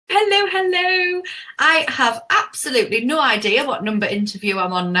Hello, hello. I have absolutely no idea what number interview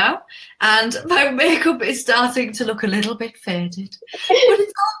I'm on now, and my makeup is starting to look a little bit faded. But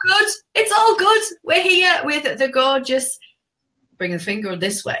it's all good. It's all good. We're here with the gorgeous, bring the finger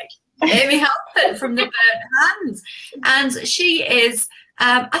this way, Aimee Halpin from the Burnt Hands. And she is,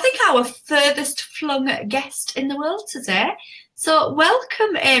 I think, our furthest flung guest in the world today. So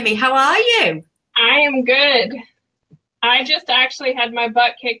welcome, Aimee. How are you? I am good. I just actually had my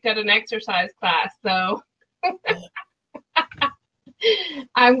butt kicked at an exercise class, so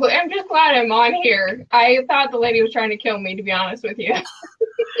I'm just glad I'm on here. I thought the lady was trying to kill me, to be honest with you.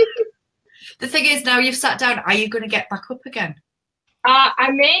 The thing is, now you've sat down, are you going to get back up again? I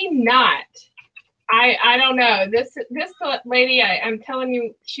may not. I don't know. This lady, I'm telling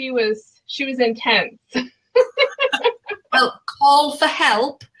you, she was intense. Well, call for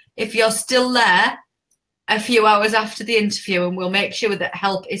help if you're still there a few hours after the interview, and we'll make sure that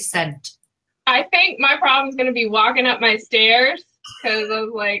help is sent. I think my problem is going to be walking up my stairs, because I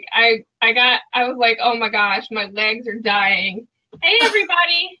was like, I was like, oh my gosh, my legs are dying. Hey,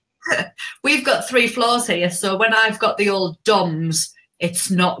 everybody. We've got 3 floors here, so when I've got the old DOMs,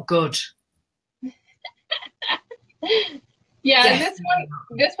 it's not good. Yeah,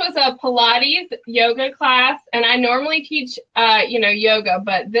 this was a Pilates yoga class, and I normally teach, yoga,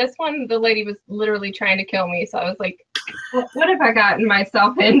 but this one, the lady was literally trying to kill me. So I was like, what have I gotten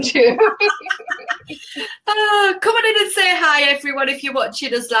myself into? Come on in and say hi, everyone. If you're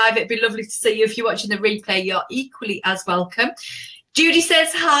watching us live, it'd be lovely to see you. If you're watching the replay, you're equally as welcome. Judy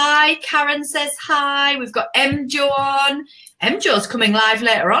says hi. Karen says hi. We've got M-Jo on. M-Jo's coming live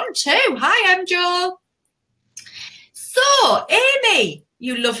later on too. Hi, M-Jo. So, Aimee,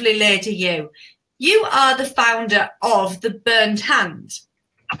 you lovely lady, you are the founder of the Burnt Hand.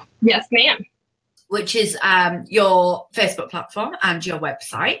 Yes, ma'am. Which is your Facebook platform and your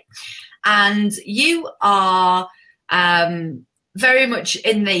website. And you are very much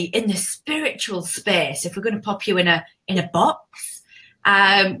in the spiritual space, if we're going to pop you in a box,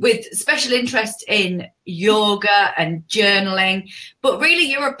 with special interest in yoga and journaling. But really,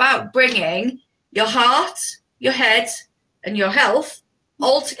 you're about bringing your heart, your head, and your health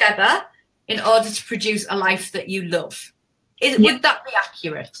all together in order to produce a life that you love. Would that be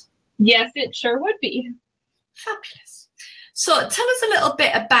accurate? Yes, it sure would be. Fabulous. So tell us a little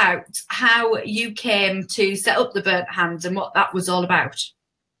bit about how you came to set up the Burnt Hands and what that was all about.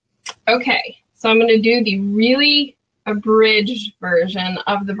 Okay, so I'm going to do the really abridged version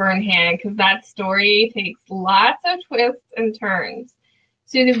of the Burnt Hand, because that story takes lots of twists and turns.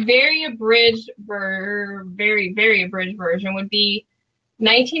 So the very abridged, very, very abridged version would be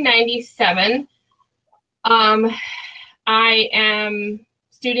 1997. I am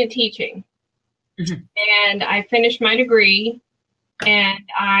student teaching, and I finished my degree, and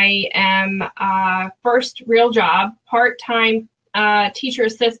I am first real job, part-time teacher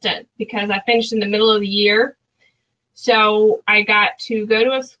assistant, because I finished in the middle of the year. So I got to go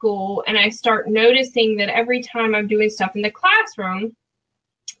to a school, and I start noticing that every time I'm doing stuff in the classroom,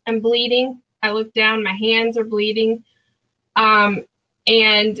 I'm bleeding. I look down, my hands are bleeding. And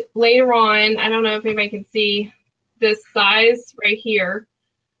later on, I don't know if anybody can see this size right here.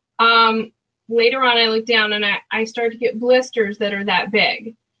 Later on, I look down and I start to get blisters that are that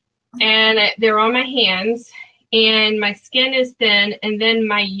big. And they're on my hands, and my skin is thin, and then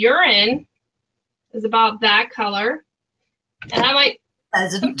my urine is about that color. And I'm like,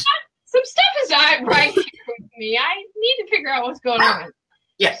 some stuff is not right here with me. I need to figure out what's going on.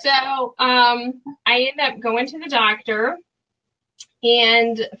 Yeah. So I ended up going to the doctor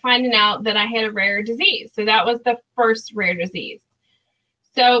and finding out that I had a rare disease. So that was the first rare disease.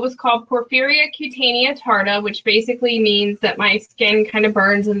 So it was called porphyria cutanea tarda, which basically means that my skin kind of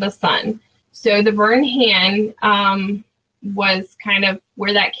burns in the sun. So the Burnt Hand was kind of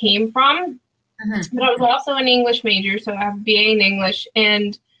where that came from. But I was also an English major, so I have a BA in English.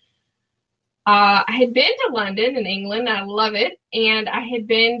 And I had been to London in England. I love it. And I had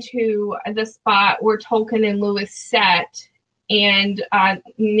been to the spot where Tolkien and Lewis sat, and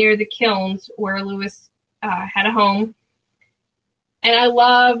near the kilns where Lewis had a home. And I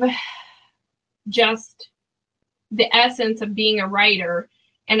love just the essence of being a writer.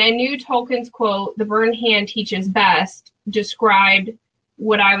 And I knew Tolkien's quote, "The Burnt Hand teaches best," described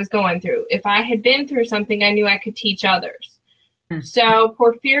what I was going through. If I had been through something, I knew I could teach others. So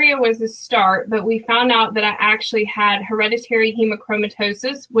porphyria was the start, but we found out that I actually had hereditary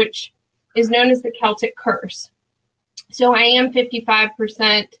hemochromatosis, which is known as the Celtic curse. So I am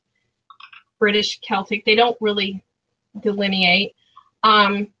 55% British Celtic. They don't really delineate.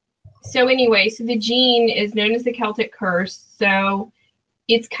 So anyway, so the gene is known as the Celtic curse. So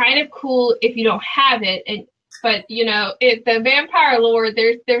it's kind of cool if you don't have it. But you know, the vampire lore,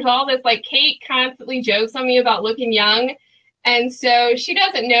 there's all this, like, Kate constantly jokes on me about looking young. And so she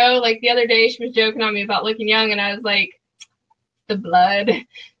doesn't know, like, the other day she was joking on me about looking young, and I was like, the blood.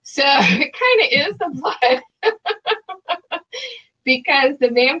 So it kind of is the blood. Because the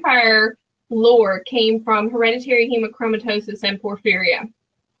vampire lore came from hereditary hemochromatosis and porphyria.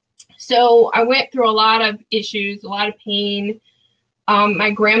 So I went through a lot of issues, a lot of pain.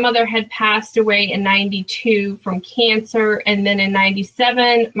 My grandmother had passed away in 92 from cancer. And then in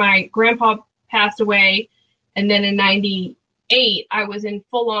 97, my grandpa passed away. And then in 98, I was in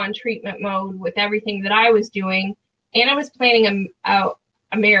full-on treatment mode with everything that I was doing. And I was planning a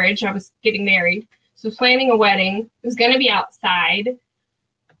marriage. I was getting married. So I was planning a wedding. It was going to be outside.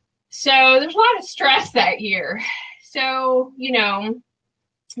 So there's a lot of stress that year. So, you know,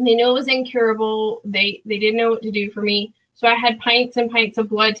 they knew it was incurable. They didn't know what to do for me. So I had pints and pints of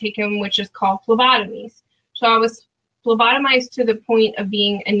blood taken, which is called phlebotomies. So I was phlebotomized to the point of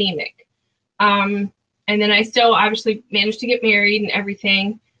being anemic. And then I still obviously managed to get married and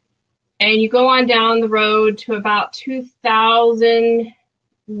everything. And you go on down the road to about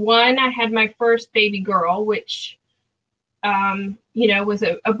 2001, I had my first baby girl, which, you know, was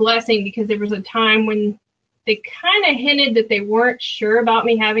a blessing, because there was a time when they kind of hinted that they weren't sure about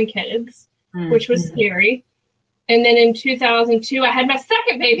me having kids, which was scary. And then in 2002, I had my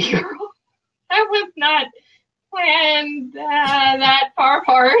second baby girl. That was not planned that far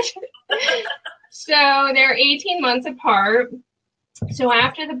apart. So they're 18 months apart. So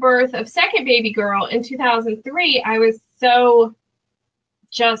after the birth of second baby girl in 2003, I was so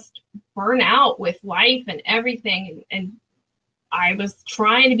just burnt out with life and everything. And I was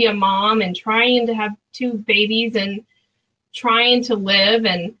trying to be a mom and trying to have two babies and trying to live.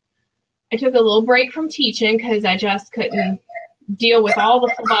 And I took a little break from teaching because I just couldn't deal with all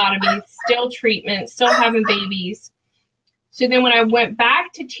the phlebotomies, still treatment, still having babies. So then when I went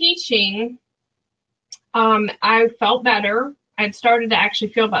back to teaching, I felt better. I'd started to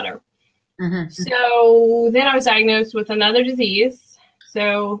actually feel better. So then I was diagnosed with another disease.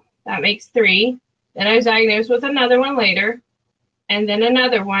 So that makes 3. Then I was diagnosed with another one later, and then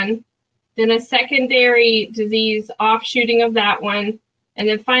another one, then a secondary disease offshooting of that one. And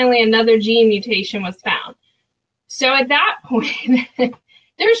then finally another gene mutation was found. So at that point,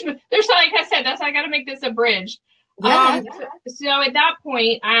 there's like I said, that's why I got to make this abridged. So at that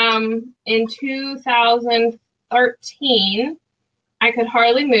point, in 2013, I could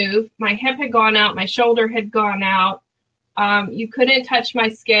hardly move. My hip had gone out. My shoulder had gone out. You couldn't touch my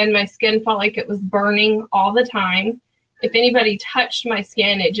skin. My skin felt like it was burning all the time. If anybody touched my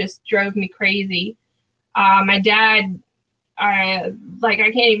skin, it just drove me crazy. My dad, I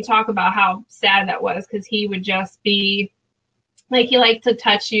can't even talk about how sad that was, because he would just be like, he liked to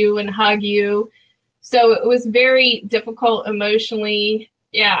touch you and hug you. So it was very difficult emotionally.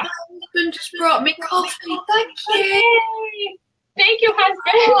 Yeah. My husband just brought me coffee. Thank you. Yay. Thank you,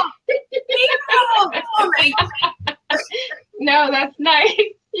 husband. Sorry. No, that's nice.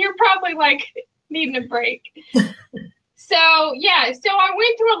 You're probably like needing a break. So, yeah, so I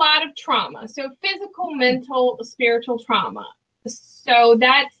went through a lot of trauma. So physical, mental, spiritual trauma. So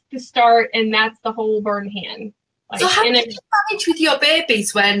that's the start, and that's the whole burn hand. So how did you manage with your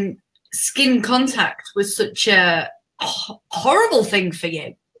babies when skin contact was such a horrible thing for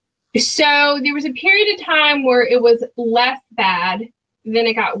you? So there was a period of time where it was less bad, then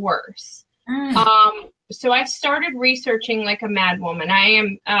it got worse. So I started researching like a mad woman. I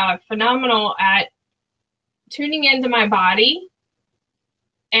am phenomenal at tuning into my body,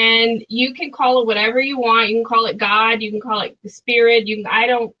 and you can call it whatever you want. You can call it God, you can call it the spirit. I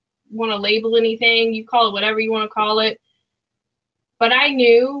don't want to label anything. You call it whatever you want to call it. But I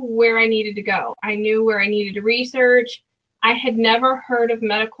knew where I needed to go. I knew where I needed to research. I had never heard of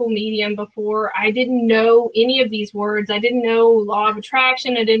medical medium before. I didn't know any of these words. I didn't know law of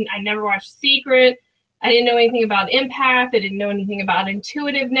attraction. I never watched Secret. I didn't know anything about empath. I didn't know anything about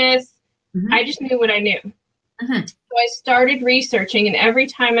intuitiveness. I just knew what I knew. So I started researching, and every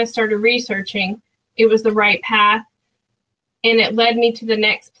time I started researching, it was the right path, and it led me to the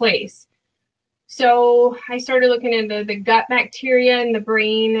next place. So I started looking into the gut bacteria in the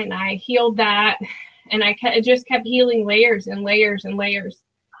brain, and I healed that. And I just kept healing layers and layers and layers.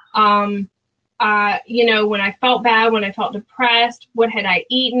 You know, when I felt bad, when I felt depressed, what had I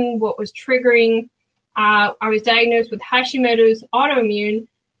eaten? What was triggering? I was diagnosed with Hashimoto's autoimmune.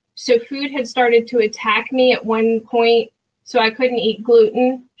 So food had started to attack me at one point. So I couldn't eat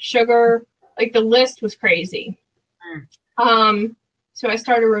gluten, sugar, like the list was crazy. So I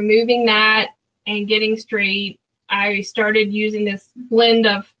started removing that and getting straight. I started using this blend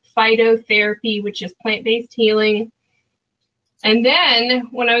of phytotherapy, which is plant-based healing. And then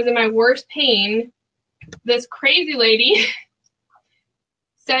when I was in my worst pain, this crazy lady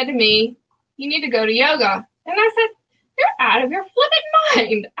said to me, you need to go to yoga. And I said, you're out of your flippin'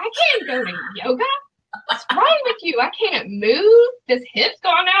 mind. I can't go to yoga. What's wrong with you? I can't move. This hip's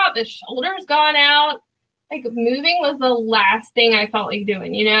gone out. This shoulder's gone out. Like, moving was the last thing I felt like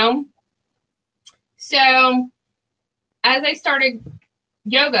doing, you know? So as I started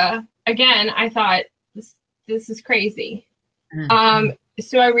yoga, again, I thought, this is crazy.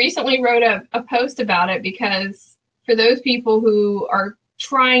 So I recently wrote a post about it, because for those people who are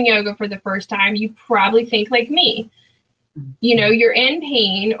trying yoga for the first time, you probably think like me. You know, you're in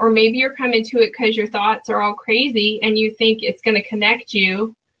pain, or maybe you're coming to it because your thoughts are all crazy and you think it's going to connect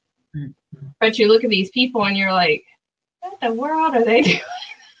you. But you look at these people and you're like, what the world are they doing?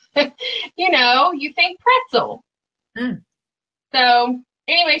 You know, you think pretzel. So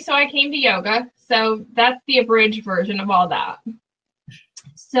anyway, so I came to yoga. So that's the abridged version of all that.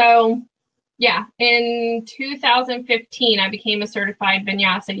 So yeah, in 2015, I became a certified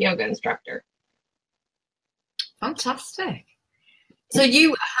vinyasa yoga instructor. Fantastic. So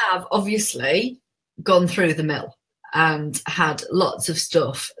you have obviously gone through the mill and had lots of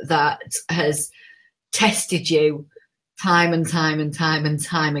stuff that has tested you time and time and time and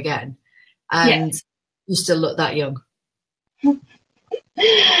time again. And you still look that young.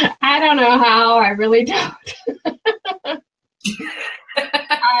 I don't know how. I really don't.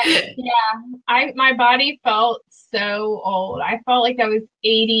 My body felt so old. I felt like I was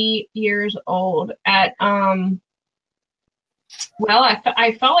 80 years old at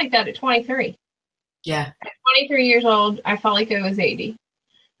I felt like that at 23. Yeah. At 23 years old, I felt like I was 80.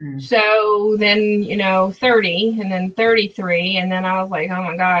 So then, 30, and then 33, and then I was like, oh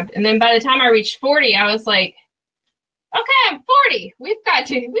my God. And then by the time I reached 40, I was like, okay, I'm 40. We've got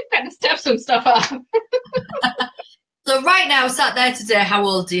to step some stuff up. So right now, sat there today, how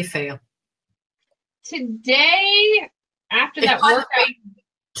old do you feel? Today, after that workout,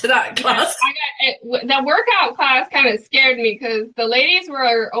 to that class, the workout class kind of scared me, because the ladies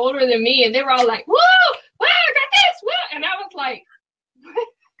were older than me, and they were all like, "Whoa, wow, I got this!" Whoa! And I was like,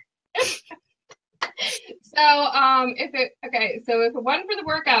 so if it wasn't for the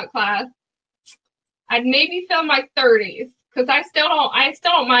workout class, I'd maybe feel my 30s, because I still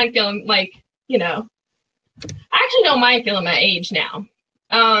don't mind feeling like, I actually don't mind feeling my age now.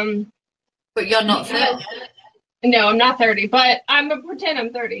 But you're not 30. No, I'm not 30, but I'm gonna pretend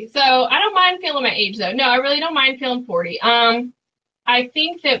I'm 30. So I don't mind feeling my age, though. No, I really don't mind feeling 40. I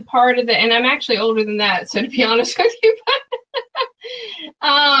think that part of and I'm actually older than that, so to be honest with you,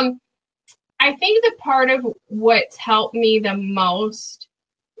 I think that part of what's helped me the most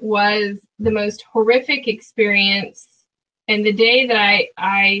was the most horrific experience. And the day that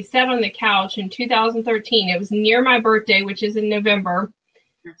I sat on the couch in 2013, it was near my birthday, which is in November.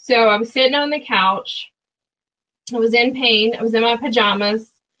 So I was sitting on the couch. I was in pain. I was in my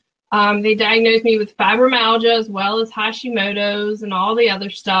pajamas. They diagnosed me with fibromyalgia, as well as Hashimoto's and all the other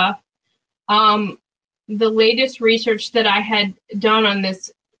stuff. The latest research that I had done on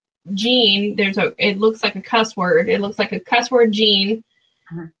this gene, it looks like a cuss word. It looks like a cuss word gene,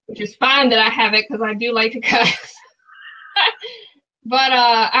 which is fine that I have it, because I do like to cuss. But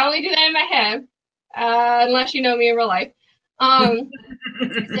I only do that in my head, unless you know me in real life. So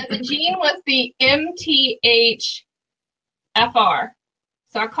the gene was the MTHFR.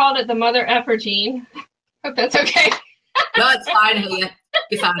 So I called it the mother effer gene. Hope that's okay. No, it's fine here.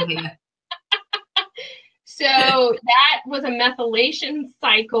 You're fine here. So that was a methylation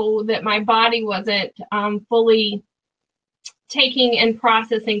cycle that my body wasn't fully taking and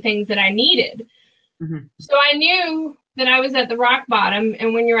processing things that I needed. So I knew that I was at the rock bottom.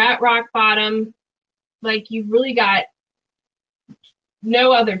 And when you're at rock bottom, like, you've really got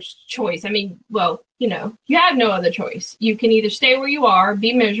no other choice. I mean, well, you have no other choice. You can either stay where you are,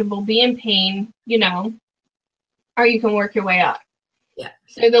 be miserable, be in pain, or you can work your way up. Yeah.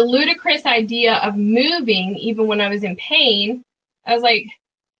 So the ludicrous idea of moving, even when I was in pain, I was like,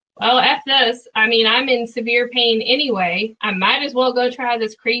 well, F this. I mean, I'm in severe pain anyway. I might as well go try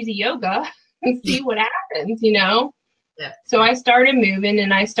this crazy yoga and see what happens, Yeah. So I started moving,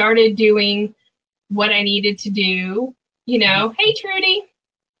 and I started doing what I needed to do. Hey, Trudy.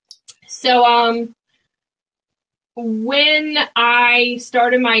 So when I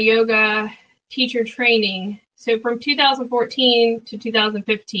started my yoga teacher training, so from 2014 to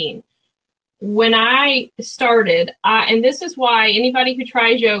 2015, when I started, and this is why anybody who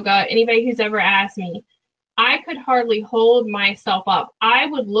tries yoga, anybody who's ever asked me, I could hardly hold myself up. I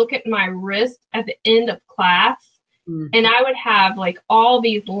would look at my wrist at the end of class, And I would have like all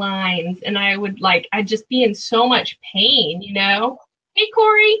these lines, and I'd just be in so much pain, you know? Hey,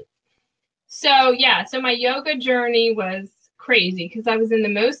 Corey. So yeah, so my yoga journey was crazy because I was in the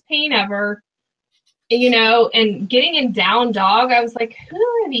most pain ever, you know, and getting in down dog, I was like, who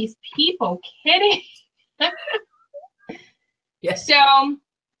are these people kidding? Yes. So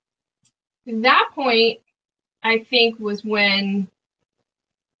that point, I think, was when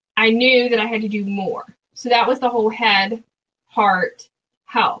I knew that I had to do more. So that was the whole head, heart,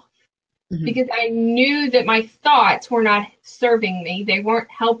 health. Because I knew that my thoughts were not serving me. They weren't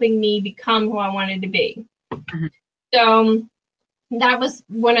helping me become who I wanted to be. So that was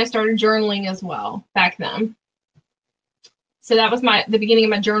when I started journaling as well back then. So that was the beginning of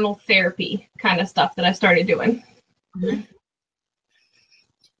my journal therapy kind of stuff that I started doing.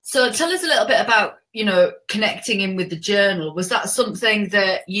 So tell us a little bit about, you know, connecting in with the journal. Was that something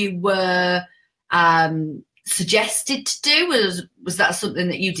that you were suggested to do? Was that something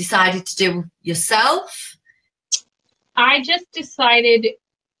that you decided to do yourself? I just decided,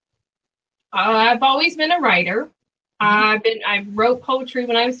 I've always been a writer. I wrote poetry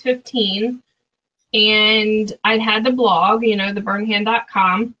when I was 15, and I'd had the blog, you know, the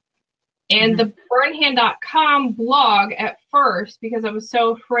burnhand.com. And the burnhand.com blog at first, because I was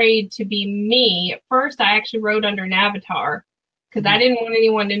so afraid to be me, at first I actually wrote under an avatar because I didn't want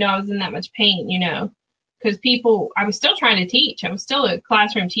anyone to know I was in that much pain, you know, because I was still trying to teach. I was still a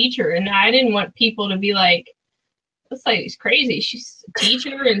classroom teacher, and I didn't want people to be like, this lady's crazy. She's a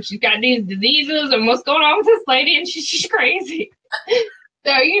teacher and she's got these diseases, and what's going on with this lady? And she's crazy.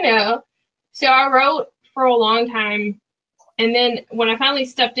 So, you know, so I wrote for a long time. And then when I finally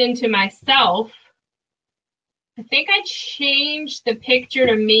stepped into myself, I think I changed the picture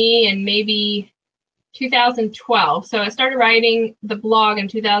to me in maybe 2012. So I started writing the blog in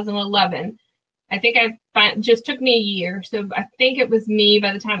 2011. I think just took me a year. So I think it was me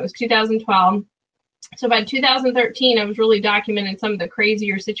by the time it was 2012. So by 2013, I was really documenting some of the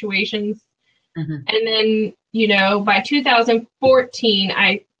crazier situations. And then, you know, by 2014,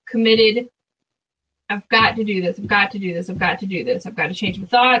 I committed, I've got to do this. I've got to do this. I've got to do this. I've got to change my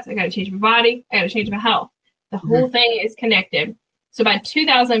thoughts. I got to change my body. I got to change my health. The whole thing is connected. So by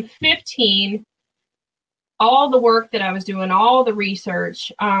 2015, all the work that I was doing, all the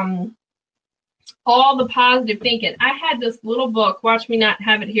research, all the positive thinking, I had this little book. Watch me not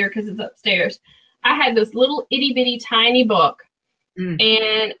have it here because it's upstairs. I had this little itty bitty tiny book,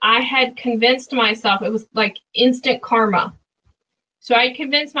 and I had convinced myself, it was like instant karma. So I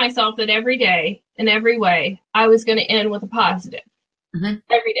convinced myself that every day, in every way, I was going to end with a positive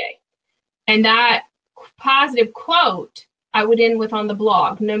every day. And that positive quote I would end with on the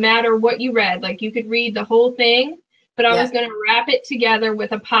blog, no matter what you read. Like, you could read the whole thing, but I was going to wrap it together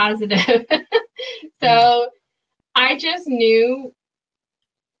with a positive. So I just knew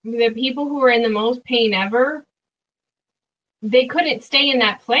the people who were in the most pain ever, they couldn't stay in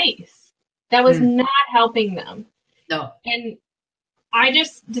that place. That was not helping them. No. And I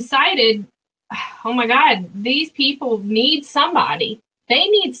just decided, oh my God, these people need somebody. They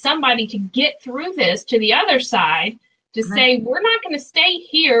need somebody to get through this to the other side, to say, we're not going to stay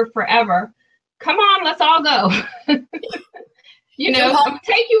here forever. Come on, let's all go. You know, I'm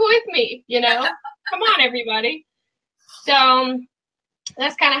take you with me, you know, come on, everybody. So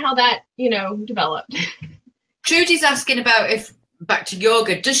that's kind of how that, you know, developed. Trudy's asking about back to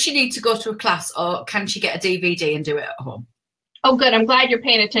yoga, does she need to go to a class, or can she get a DVD and do it at home? Oh, good. I'm glad you're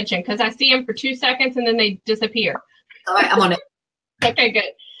paying attention, because I see them for 2 seconds and then they disappear. All right, I'm on it. Okay,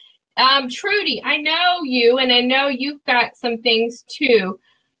 good. Trudy, I know you, and I know you've got some things too.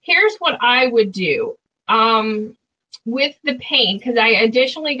 Here's what I would do with the pain, because I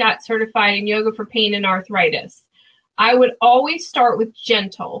additionally got certified in yoga for pain and arthritis. I would always start with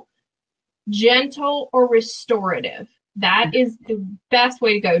gentle or restorative. That is the best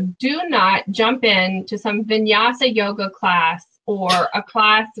way to go. Do not jump into some vinyasa yoga class, or a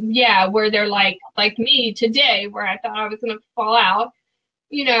class, where they're like me today, where I thought I was going to fall out.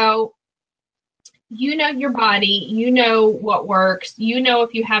 You know your body, you know what works, you know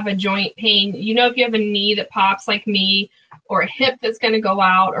if you have a joint pain, you know if you have a knee that pops like me, or a hip that's going to go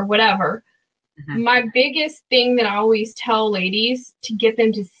out, or whatever. My biggest thing that I always tell ladies to get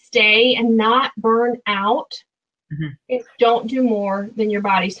them to stay and not burn out is don't do more than your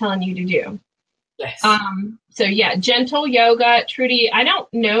body's telling you to do. Yes. So yeah, gentle yoga. Trudy, I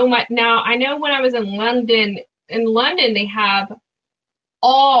don't know now. I know when I was in London they have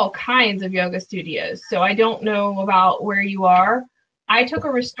all kinds of yoga studios. So I don't know about where you are. I took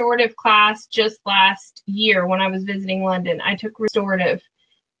a restorative class just last year when I was visiting London. I took restorative.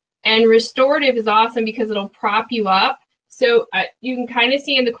 And restorative is awesome because it'll prop you up. So you can kind of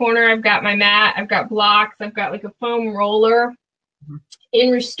see in the corner, I've got my mat, I've got blocks, I've got like a foam roller.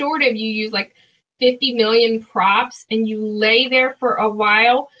 In restorative, you use like 50 million props and you lay there for a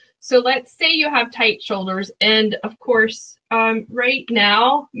while. So let's say you have tight shoulders. And of course, right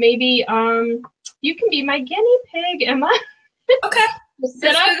now, maybe you can be my guinea pig, Emma. Okay.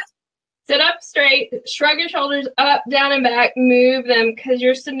 Sit up straight, shrug your shoulders up, down, and back, move them, because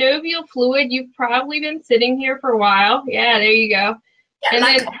your synovial fluid, you've probably been sitting here for a while. Yeah, there you go.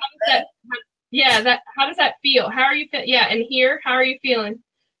 Yeah, and then how does that feel? How are you feeling? Yeah, and here, how are you feeling?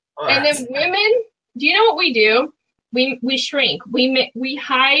 Oh, and then women, do you know what we do? We shrink. We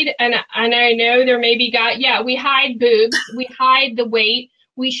hide, and I know there may be we hide boobs. We hide the weight.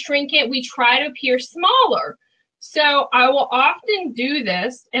 We shrink it. We try to appear smaller. So I will often do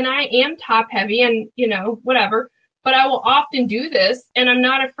this, and I am top heavy and, whatever, but I will often do this, and I'm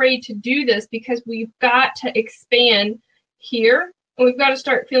not afraid to do this because we've got to expand here, and we've got to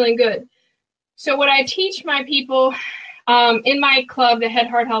start feeling good. So what I teach my people in my club, the Head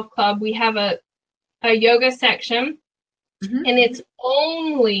Heart Health Club, we have a yoga section, and it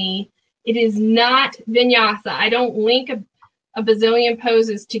is not vinyasa. I don't link a bazillion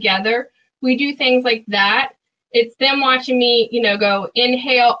poses together. We do things like that. It's them watching me, go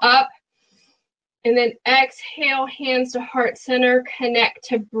inhale up and then exhale, hands to heart center, connect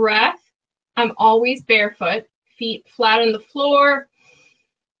to breath. I'm always barefoot, feet flat on the floor.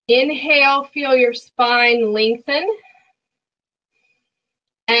 Inhale, feel your spine lengthen.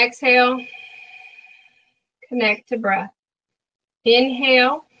 Exhale, connect to breath.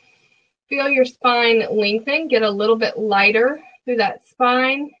 Inhale, feel your spine lengthen, get a little bit lighter through that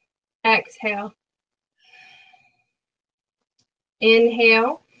spine. Exhale.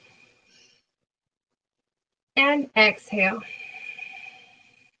 Inhale and exhale.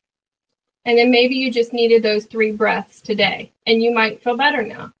 And then maybe you just needed those 3 breaths today and you might feel better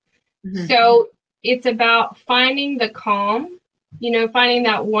now. So it's about finding the calm, finding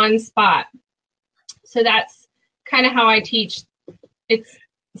that one spot. So that's kind of how I teach. It's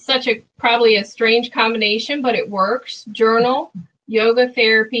probably a strange combination, but it works. Journal, yoga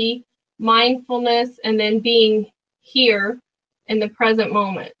therapy, mindfulness, and then being here in the present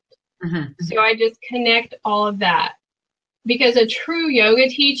moment. So I just connect all of that, because a true yoga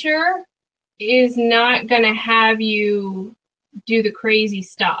teacher is not going to have you do the crazy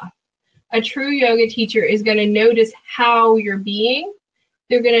stuff. A true yoga teacher is going to notice how you're being.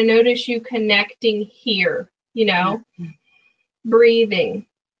 They're going to notice you connecting here, breathing.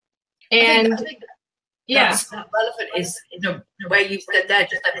 And I think that's relevant is the way you said there,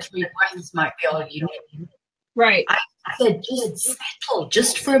 just that 3 breaths might be all you need. Right. I said just settle,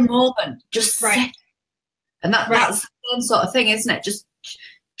 just for a moment, just settle. And that's the same sort of thing, isn't it?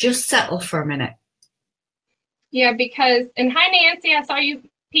 Just settle for a minute. Yeah, because, and hi Nancy, I saw you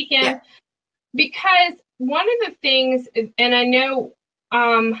peek in. Yeah. Because one of the things, and I know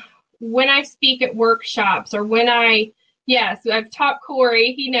when I speak at workshops or I've taught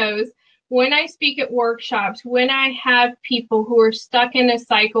Corey, he knows, when I speak at workshops, when I have people who are stuck in a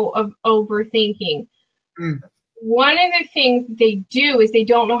cycle of overthinking, one of the things they do is they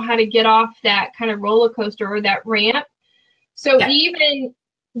don't know how to get off that kind of roller coaster or that ramp. So even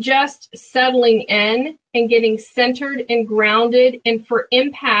just settling in and getting centered and grounded, and for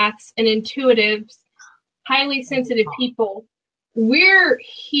empaths and intuitives, highly sensitive people, we're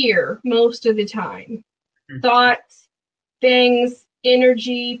here most of the time. Thoughts, things,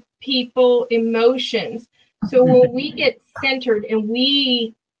 energy, people, emotions. So when we get centered and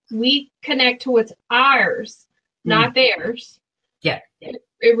we connect to what's ours, not theirs,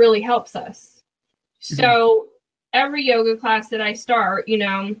 it really helps us. So every yoga class that I start,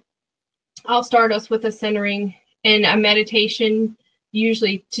 I'll start us with a centering and a meditation,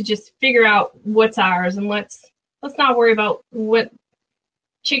 usually to just figure out what's ours, and let's not worry about what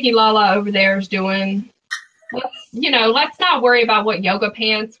Chicky Lala over there is doing. Let's not worry about what yoga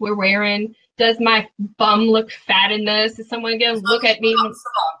pants we're wearing. Does my bum look fat in this? Is someone gonna look at me?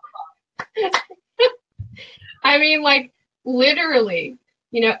 I mean, like, literally,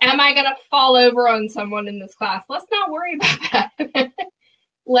 am I going to fall over on someone in this class? Let's not worry about that.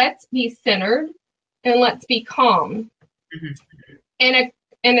 Let's be centered and let's be calm. And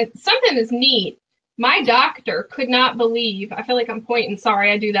it's something that's neat. My doctor could not believe, I feel like I'm pointing,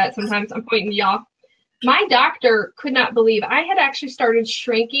 sorry, I do that sometimes, I'm pointing to y'all. My doctor could not believe I had actually started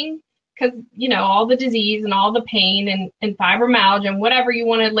shrinking because, all the disease and all the pain and fibromyalgia and whatever you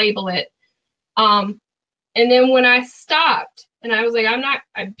want to label it. And then when I stopped and I was like, I'm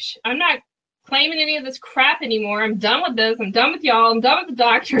not claiming any of this crap anymore. I'm done with this. I'm done with y'all. I'm done with the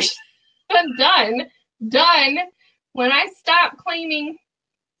doctors. I'm done. When I stopped claiming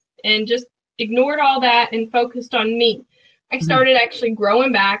and just ignored all that and focused on me, I started actually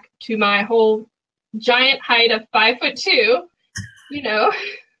growing back to my whole giant height of 5'2", you know,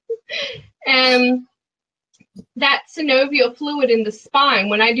 and that synovial fluid in the spine,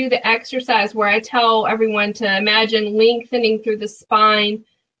 when I do the exercise where I tell everyone to imagine lengthening through the spine,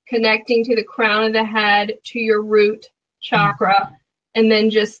 connecting to the crown of the head, to your root chakra, and then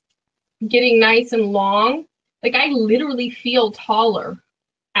just getting nice and long, like I literally feel taller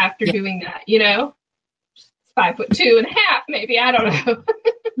after doing that, you know, 5'2.5", maybe, I don't know.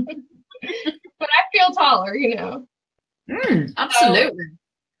 But I feel taller, you know. Absolutely. So,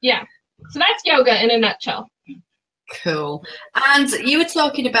 yeah. So that's yoga in a nutshell. Cool. And you were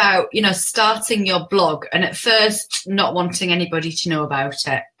talking about, you know, starting your blog and at first not wanting anybody to know about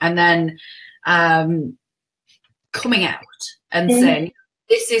it, and then coming out and saying,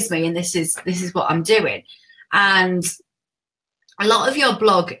 this is me and this is what I'm doing. And a lot of your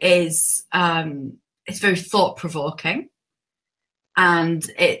blog is it's very thought-provoking, and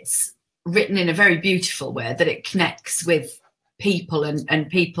it's written in a very beautiful way that it connects with people, and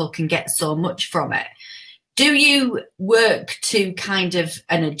people can get so much from it. Do you work to kind of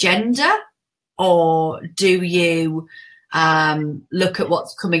an agenda, or do you look at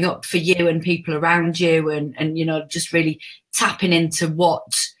what's coming up for you and people around you, and you know, just really tapping into what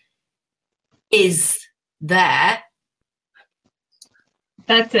is there?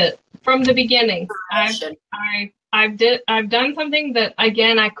 That's it. From the beginning, I've done something that,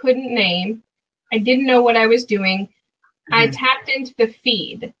 again, I couldn't name. I didn't know what I was doing. I tapped into the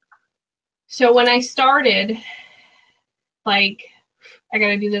feed. So when I started, like, I got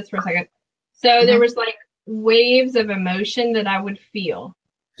to do this for a second. So there was like waves of emotion that I would feel.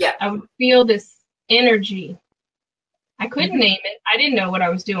 Yeah. I would feel this energy. I couldn't name it. I didn't know what I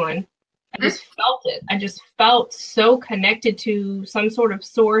was doing. I just felt it. I just felt so connected to some sort of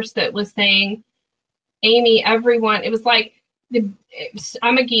source that was saying, Aimee, everyone, it was like,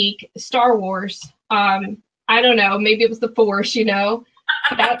 I'm a geek, Star Wars. I don't know, maybe it was the Force, you know.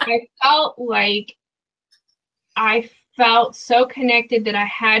 That I felt so connected that I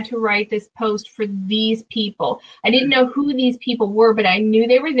had to write this post for these people. I didn't know who these people were, but I knew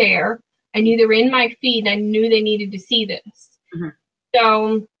they were there. I knew they were in my feed, and I knew they needed to see this.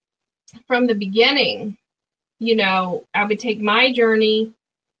 So from the beginning, you know, I would take my journey,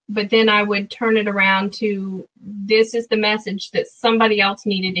 but then I would turn it around to, this is the message that somebody else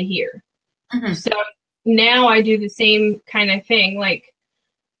needed to hear. So now I do the same kind of thing. Like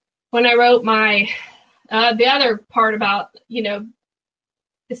when I wrote my, the other part about, you know,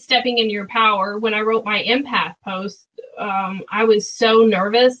 stepping in your power, when I wrote my empath post, I was so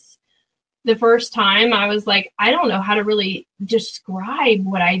nervous the first time. I was like, I don't know how to really describe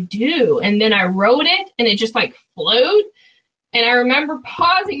what I do. And then I wrote it and it just like flowed. And I remember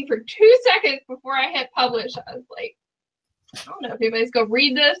pausing for 2 seconds before I hit publish. I was like, I don't know if anybody's going to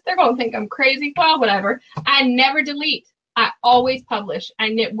read this. They're going to think I'm crazy. Well, whatever. I never delete. I always publish.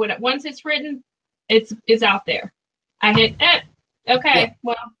 Once it's written, it's out there. I hit, okay,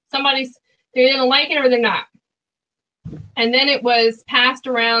 well, they're going to like it or they're not. And then it was passed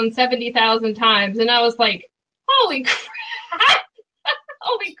around 70,000 times. And I was like, holy crap.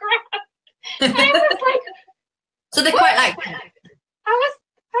 Holy crap. And I was like, so they quite like it. I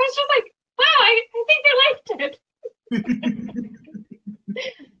was just like, wow, I think they liked it.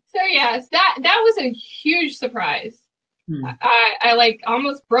 So yes, that was a huge surprise. I like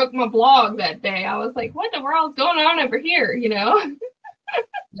almost broke my blog that day. I was like, what in the world is going on over here, you know?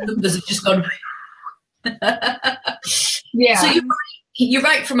 Numbers have just gone. Yeah. So you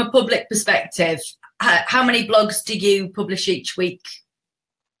write from a public perspective. How many blogs do you publish each week?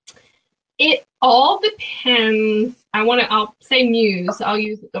 It all depends. I'll say muse. I'll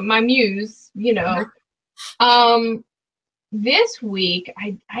use my muse, you know. This week,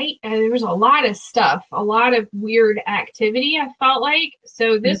 there was a lot of stuff, a lot of weird activity, I felt like.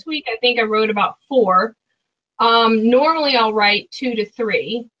 So this week, I think I wrote about 4. Normally, I'll write 2 to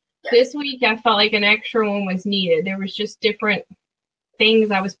 3. This week, I felt like an extra one was needed. There was just different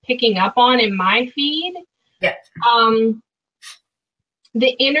things I was picking up on in my feed. Yeah.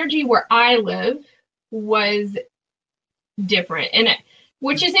 The energy where I live was different,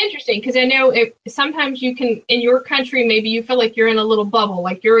 which is interesting because I know sometimes you can, in your country, maybe you feel like you're in a little bubble,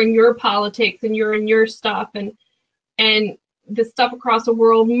 like you're in your politics and you're in your stuff, and the stuff across the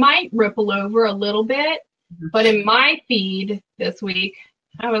world might ripple over a little bit. But in my feed this week,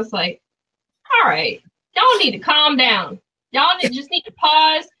 I was like, all right, y'all need to calm down. Y'all just need to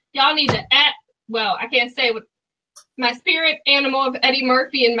pause. Y'all need to well, I can't say with my spirit animal of Eddie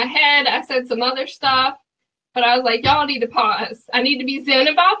Murphy in my head. I said some other stuff, but I was like, y'all need to pause. I need to be zen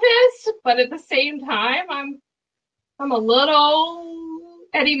about this, but at the same time, I'm a little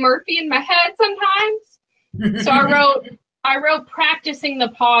Eddie Murphy in my head sometimes. So I wrote practicing the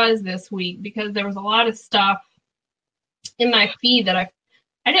pause this week because there was a lot of stuff in my feed that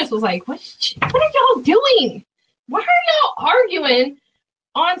I just was like, what are y'all doing? Why are y'all arguing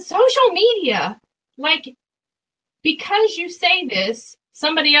on social media? Like, because you say this,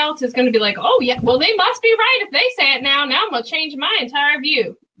 somebody else is going to be like, oh yeah, well, they must be right if they say it now. Now I'm going to change my entire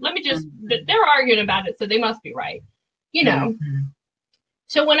view. Let me just, they're arguing about it, so they must be right. You know?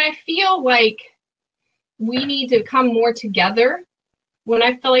 So when I feel like we need to come more together, when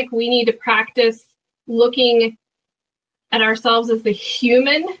I feel like we need to practice looking at ourselves as the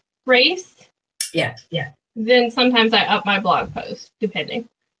human race, then sometimes I up my blog post, depending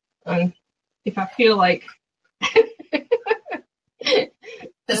on if I feel like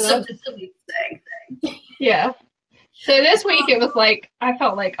there's something saying. Yeah. So this week it was like, I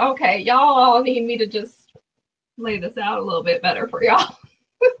felt like, okay, y'all all need me to just lay this out a little bit better for y'all.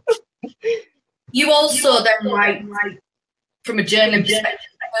 You also then write from a journaling perspective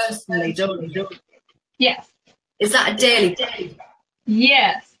personally, don't you? Yes. Is that a daily?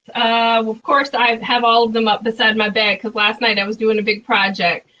 Yes. Of course, I have all of them up beside my bed because last night I was doing a big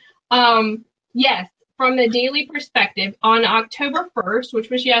project. Yes, from the daily perspective, on October 1st, which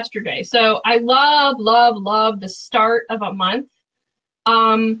was yesterday. So I love the start of a month.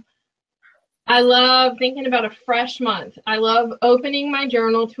 I love thinking about a fresh month. I love opening my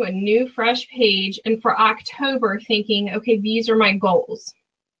journal to a new, fresh page. And for October, thinking, okay, these are my goals.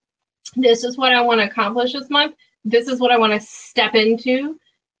 This is what I want to accomplish this month. This is what I want to step into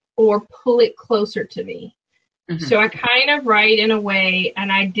or pull it closer to me. So I kind of write in a way,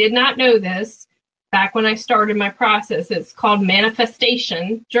 and I did not know this back when I started my process. It's called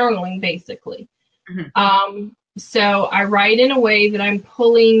manifestation journaling, basically. So I write in a way that I'm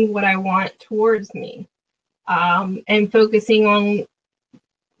pulling what I want towards me, and focusing on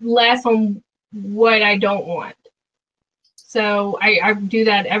less on what I don't want. So I do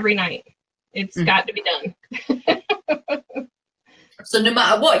that every night. It's got to be done. So no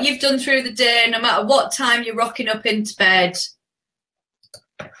matter what you've done through the day, no matter what time you're rocking up into bed,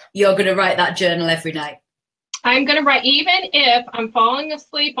 you're going to write that journal every night. I'm going to write, even if I'm falling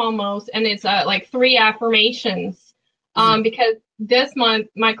asleep almost, and it's like 3 affirmations. Because this month,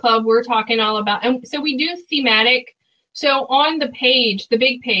 my club, we're talking all about, and so we do thematic. So on the page, the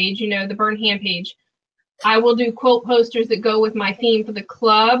big page, you know, the burn hand page, I will do quote posters that go with my theme for the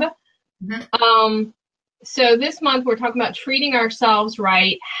club. So this month we're talking about treating ourselves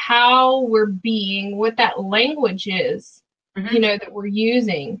right, how we're being, what that language is, you know, that we're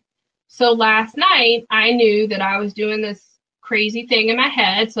using. So last night I knew that I was doing this crazy thing in my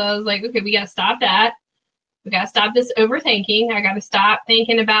head. So I was like, okay, we got to stop that. We got to stop this overthinking. I got to stop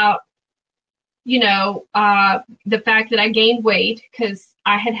thinking about, you know, the fact that I gained weight because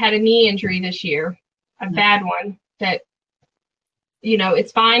I had a knee injury this year, a bad one that, you know,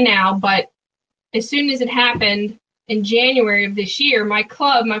 it's fine now, but as soon as it happened in January of this year, my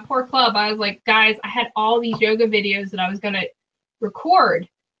poor club, I was like, guys, I had all these yoga videos that I was going to record,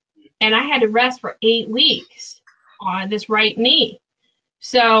 and I had to rest for 8 weeks on this right knee.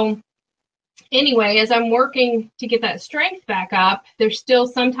 So anyway, as I'm working to get that strength back up, there's still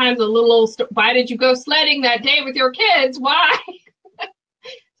sometimes a little old, why did you go sledding that day with your kids? Why?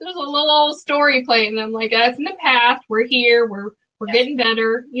 There's a little old story playing. I'm like, that's in the past. We're here. We're getting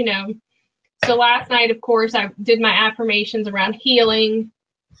better, you know. So last night, of course, I did my affirmations around healing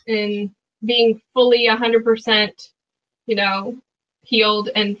and being fully 100%, you know, healed.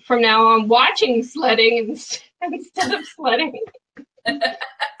 And from now on, watching sledding instead of sledding. But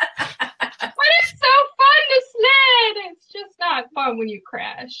it's so fun to sled. It's just not fun when you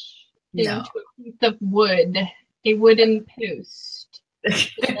crash into a piece of wood, a wooden post. It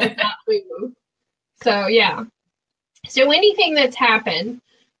does not move. So, yeah. So anything that's happened,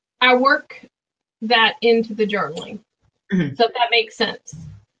 I work that into the journaling. So if that makes sense.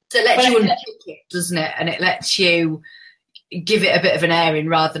 So it lets you unpick it, doesn't it? And it lets you give it a bit of an airing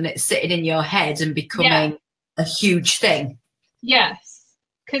rather than it sitting in your head and becoming a huge thing. Yes.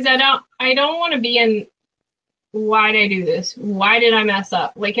 Because I don't want to be in, why did I do this? Why did I mess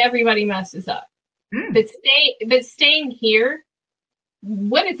up? Like everybody messes up. But staying here,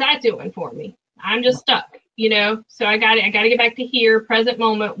 what is that doing for me? I'm just stuck. You know, so I got to get back to here, present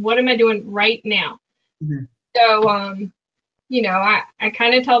moment. What am I doing right now? So, you know, I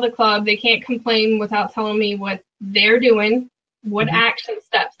kind of tell the club they can't complain without telling me what they're doing, what action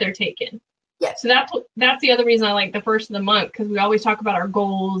steps they're taking. Yeah. So that's the other reason I like the first of the month, because we always talk about our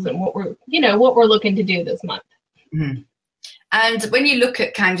goals and what we're looking to do this month. Mm-hmm. And when you look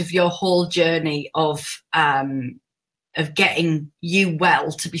at kind of your whole journey of getting you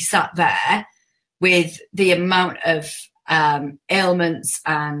well to be sat there with the amount of ailments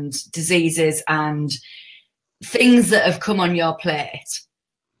and diseases and things that have come on your plate,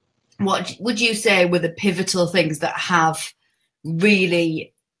 what would you say were the pivotal things that have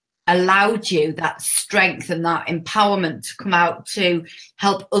really allowed you that strength and that empowerment to come out to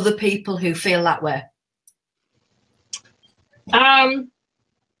help other people who feel that way?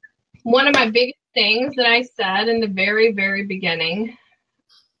 One of my biggest things that I said in the very, very beginning,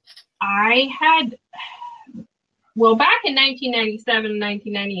 back in 1997 and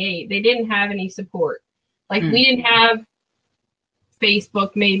 1998, they didn't have any support. Like, we didn't have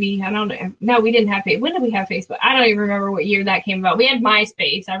Facebook, maybe. I don't know. No, we didn't have Facebook. When did we have Facebook? I don't even remember what year that came about. We had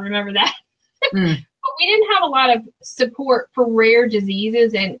MySpace. I remember that. But we didn't have a lot of support for rare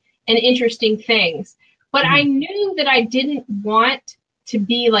diseases and interesting things. But I knew that I didn't want to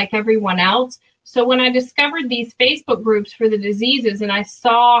be like everyone else. So when I discovered these Facebook groups for the diseases and I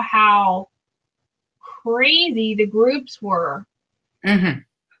saw how crazy the groups were,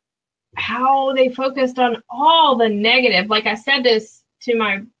 how they focused on all the negative. Like, I said this to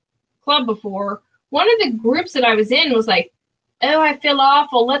my club before. One of the groups that I was in was like, oh, I feel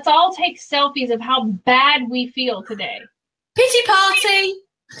awful. Let's all take selfies of how bad we feel today. Pity party.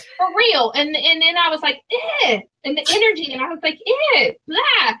 For real. And then I was like, eh. And the energy, and I was like, eh,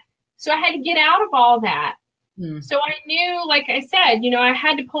 blah. So I had to get out of all that. So I knew, like I said, I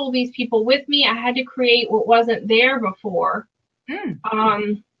had to pull these people with me. I had to create what wasn't there before.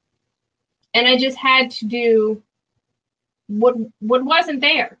 And I just had to do what wasn't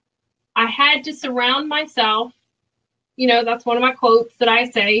there. I had to surround myself. That's one of my quotes that I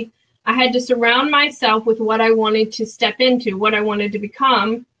say. I had to surround myself with what I wanted to step into, what I wanted to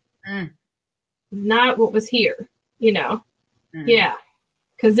become, not what was here, Yeah.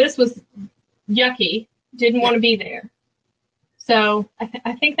 Because this was yucky. Didn't want to be there. So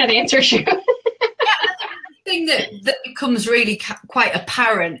I think that answers you. Yeah, the thing that becomes really quite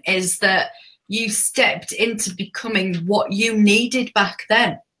apparent is that you stepped into becoming what you needed back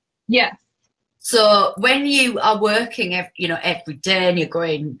then. Yes. So when you are working, every day, and you're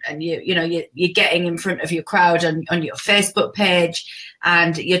going and you're getting in front of your crowd on your Facebook page,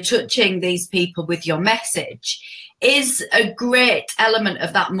 and you're touching these people with your message, is a great element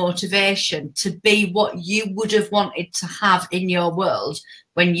of that motivation to be what you would have wanted to have in your world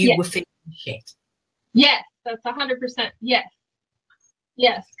when you were feeling shit. Yes, that's 100%. Yes.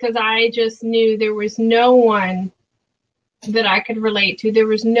 Yes, because I just knew there was no one that I could relate to. There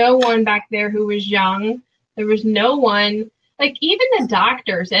was no one back there who was young. There was no one, like even the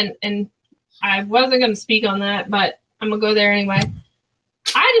doctors, and I wasn't going to speak on that, but I'm going to go there anyway.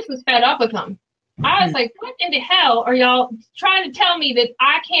 I just was fed up with them. I was like, what in the hell are y'all trying to tell me that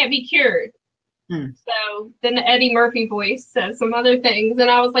I can't be cured? So then the Eddie Murphy voice says some other things, and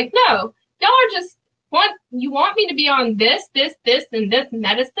I was like, no, y'all are just want me to be on this, and this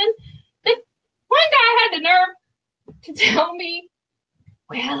medicine? Then one guy had the nerve to tell me,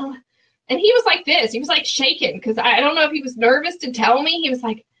 well, and he was like this. He was like shaking, because I don't know if he was nervous to tell me. He was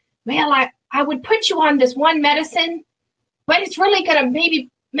like, well, I would put you on this one medicine, but it's really going to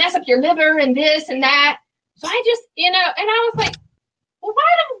maybe mess up your liver and this and that. So I just, and I was like, well, why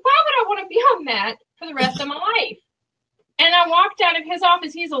would I want to be on that for the rest of my life? And I walked out of his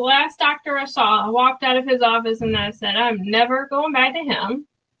office. He's the last doctor I saw. I walked out of his office and I said, I'm never going back to him.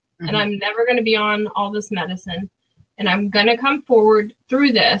 And I'm never going to be on all this medicine. And I'm going to come forward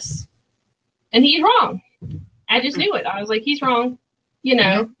through this. And he's wrong. I just knew it. I was like, he's wrong,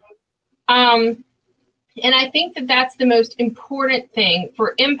 And I think that that's the most important thing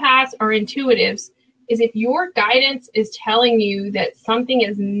for empaths or intuitives, is if your guidance is telling you that something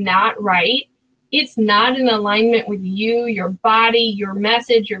is not right, it's not in alignment with you, your body, your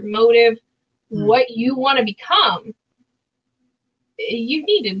message, your motive, what you want to become, you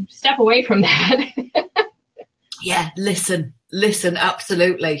need to step away from that. Yeah, listen,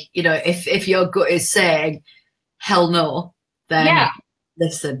 absolutely. If your gut is saying, hell no, then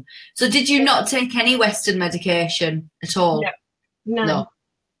listen. So did you not take any Western medication at all? No,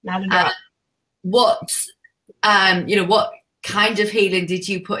 not at all. What kind of healing did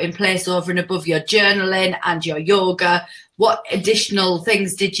you put in place over and above your journaling and your yoga? What additional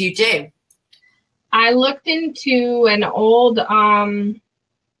things did you do? I looked into an old,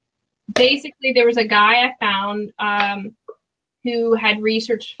 basically there was a guy I found who had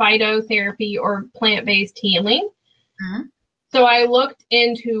researched phytotherapy or plant-based healing. So I looked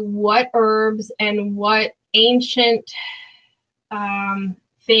into what herbs and what ancient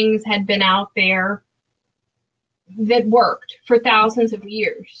things had been out there that worked for thousands of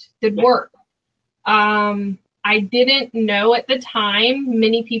years, that worked. I didn't know at the time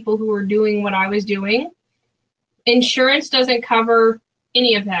many people who were doing what I was doing. Insurance doesn't cover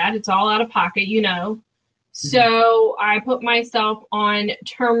any of that. It's all out of pocket, you know. So I put myself on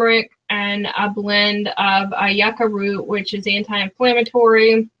turmeric and a blend of a yucca root, which is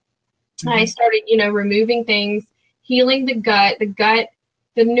anti-inflammatory. I started, you know, removing things, healing the gut, the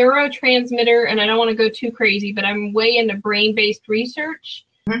neurotransmitter, and I don't want to go too crazy, but I'm way into brain-based research.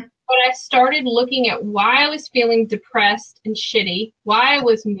 But I started looking at why I was feeling depressed and shitty, why I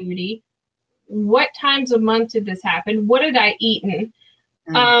was moody, what times of month did this happen, what had I eaten.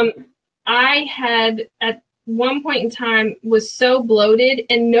 I had at one point in time was so bloated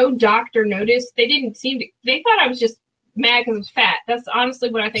and no doctor noticed. They didn't seem to, they thought I was just mad because I was fat. That's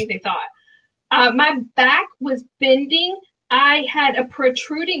honestly what I think they thought. My back was bending. I had a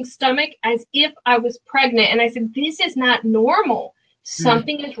protruding stomach as if I was pregnant. And I said, this is not normal.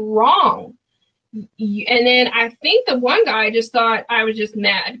 Something is wrong. And then I think the one guy just thought I was just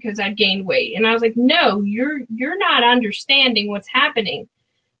mad because I'd gained weight. And I was like, no, you're not understanding what's happening.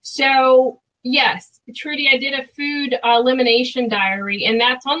 So yes, Trudy, I did a food elimination diary, and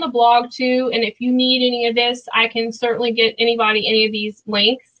that's on the blog too. And if you need any of this, I can certainly get anybody any of these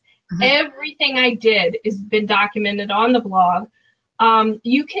links. Everything I did has been documented on the blog.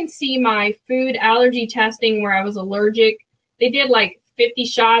 You can see my food allergy testing where I was allergic. They did like 50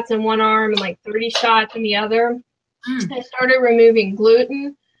 shots in one arm and like 30 shots in the other. I started removing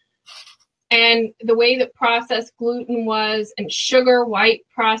gluten. And the way that processed gluten was, and sugar, white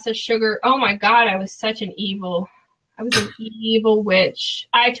processed sugar. Oh my God, I was an evil witch.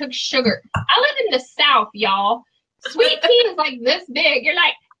 I took sugar. I live in the South, y'all. Sweet tea is like this big. You're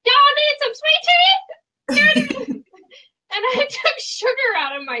like, y'all need some sweet tea? And I took sugar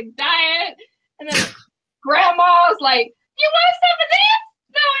out of my diet. And then grandma's like, you want some of this?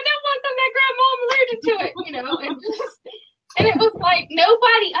 No, I don't want some of that, grandma. I'm allergic to it, you know. And it was like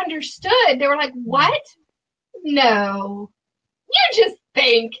nobody understood. They were like, what? No, you just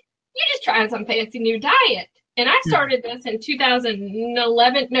think you're just trying some fancy new diet. And I started this in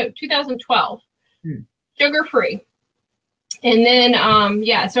 2012, sugar-free. And then,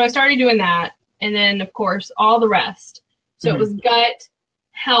 so I started doing that. And then, of course, all the rest. So it was gut,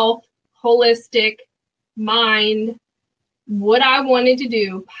 health, holistic, mind, what I wanted to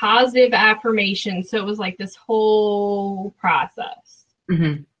do, positive affirmation. So it was like this whole process.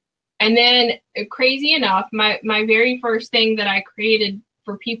 And then, crazy enough, my very first thing that I created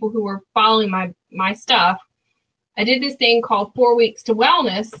for people who were following my stuff, I did this thing called 4 Weeks to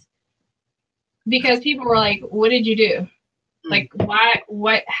Wellness, because people were like, what did you do? Like,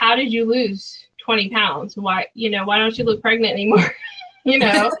 how did you lose 20 pounds? Why don't you look pregnant anymore? You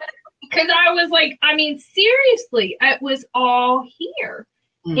know? Because I was like, I mean, seriously, it was all here.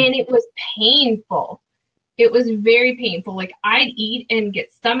 And it was painful. It was very painful. Like, I'd eat and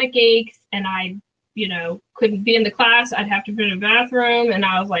get stomach aches, and I, couldn't be in the class. I'd have to be in the bathroom. And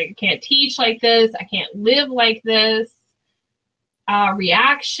I was like, I can't teach like this. I can't live like this.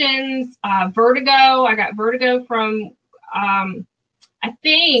 Reactions, vertigo. I got vertigo from, I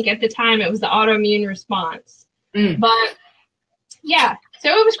think at the time it was the autoimmune response. But yeah. So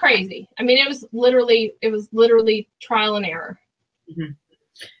it was crazy. I mean, it was literally trial and error.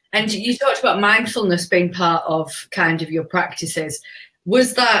 And you talked about mindfulness being part of kind of your practices.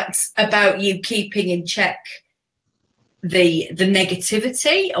 Was that about you keeping in check the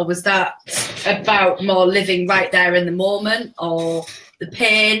negativity, or was that about more living right there in the moment, or the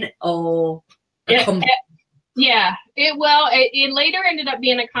pain, or it later ended up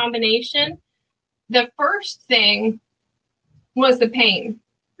being a combination. The first thing was the pain.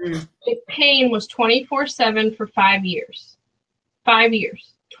 The pain was 24/7 for 5 years. 5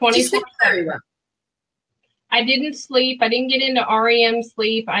 years. 24/7. I didn't sleep. I didn't get into REM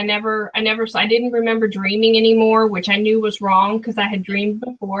sleep. I didn't remember dreaming anymore, which I knew was wrong because I had dreamed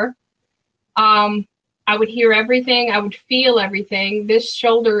before. I would hear everything. I would feel everything. This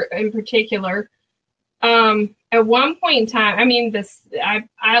shoulder in particular. At one point in time, I mean, I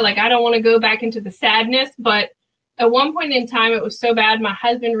don't want to go back into the sadness, but at one point in time, it was so bad, my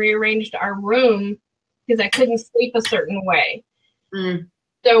husband rearranged our room because I couldn't sleep a certain way.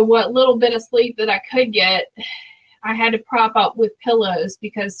 So what little bit of sleep that I could get, I had to prop up with pillows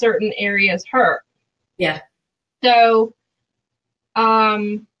because certain areas hurt. Yeah. So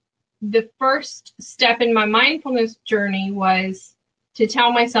the first step in my mindfulness journey was to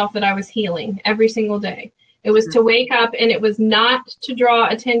tell myself that I was healing every single day. It was to wake up, and it was not to draw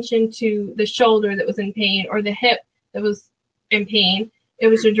attention to the shoulder that was in pain or the hip that was in pain. It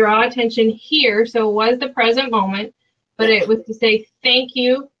was to draw attention here. So it was the present moment, but it was to say, thank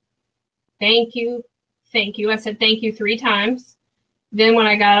you, thank you, thank you. I said, thank you 3 times. Then when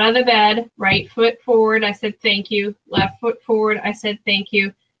I got out of the bed, right foot forward, I said, thank you. Left foot forward, I said, thank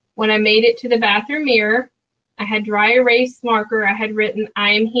you. When I made it to the bathroom mirror, I had dry erase marker. I had written,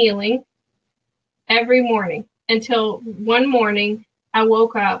 I am healing every morning until one morning I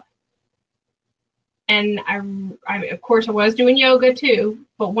woke up, and I of course I was doing yoga too,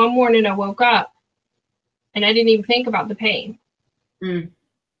 but one morning I woke up and I didn't even think about the pain. I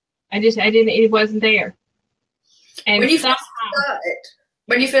didn't, it wasn't there. And when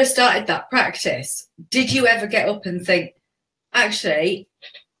you first started that practice, did you ever get up and think, actually,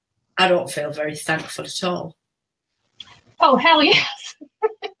 I don't feel very thankful at all? Oh, hell yes.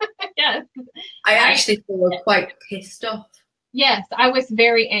 Yes. I actually feel quite pissed off. Yes, I was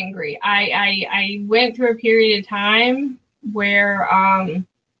very angry. I went through a period of time where I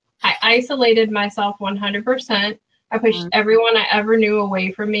isolated myself 100%. I pushed everyone I ever knew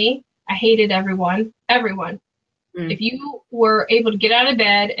away from me. I hated everyone. If you were able to get out of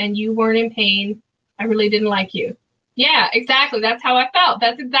bed and you weren't in pain, I really didn't like you. Yeah, exactly. That's how I felt.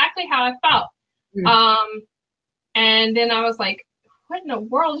 That's exactly how I felt. And then I was like, what in the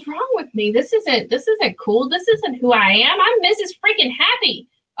world is wrong with me? This isn't cool. This isn't who I am. I'm Mrs. freaking Happy.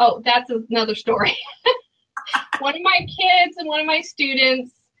 Oh, that's another story. One of my kids and one of my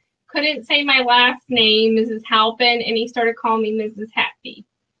students couldn't say my last name, Mrs. Halpin, and he started calling me Mrs. Happy.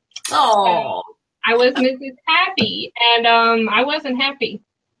 Oh. So I was Mrs. Happy, and I wasn't happy.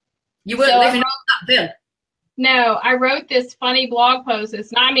 You weren't living on that bill. No, I wrote this funny blog post.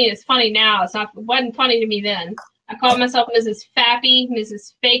 It's funny now. It wasn't funny to me then. I called myself Mrs. Fappy,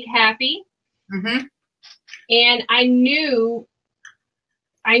 Mrs. Fake Happy. And I knew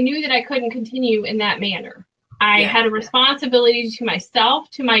that I couldn't continue in that manner. I had a responsibility to myself,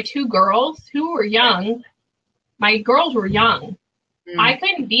 to my 2 girls who were young. My girls were young. I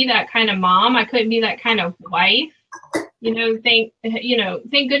couldn't be that kind of mom. I couldn't be that kind of wife. Thank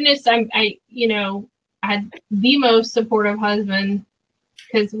goodness I had the most supportive husband,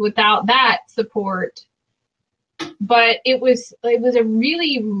 because without that support, but it was a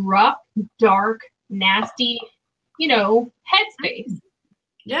really rough, dark, nasty, headspace.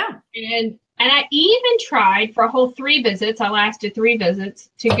 Yeah. And I even tried for a whole 3 visits. I lasted 3 visits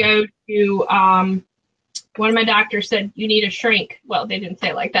to go to, one of my doctors said, you need a shrink. Well, they didn't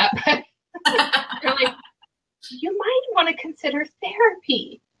say it like that, but they're like, you might want to consider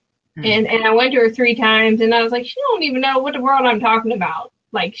therapy. And I went to her 3 times, and I was like, she don't even know what the world I'm talking about.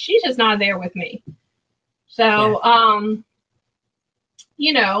 Like, she's just not there with me. So, I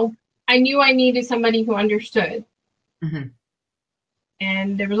knew I needed somebody who understood.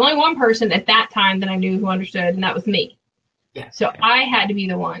 And there was only one person at that time that I knew who understood, and that was me. So I had to be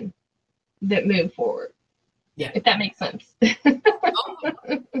the one that moved forward. If that makes sense.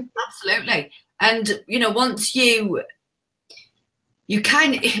 Absolutely. And, once you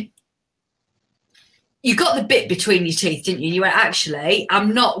got the bit between your teeth, didn't you? You went, actually,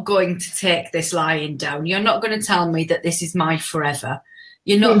 I'm not going to take this lying down. You're not going to tell me that this is my forever.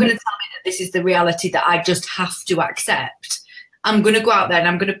 You're not going to tell me that this is the reality that I just have to accept. I'm going to go out there and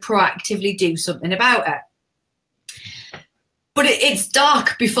I'm going to proactively do something about it. But it's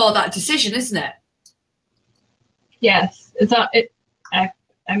dark before that decision, isn't it? Yes.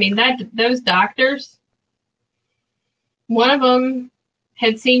 Those doctors, one of them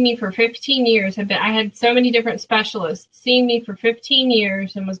had seen me for 15 years. I had so many different specialists seen me for 15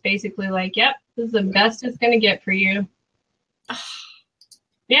 years and was basically like, yep, this is the best it's going to get for you.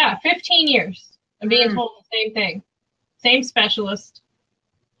 Yeah, 15 years of being told the same thing. Same specialist.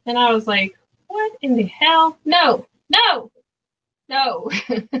 And I was like, what in the hell? No.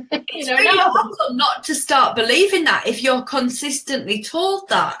 It's really hard not to start believing that if you're consistently told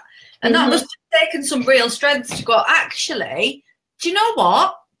that. And that must have taken some real strength to go, actually, do you know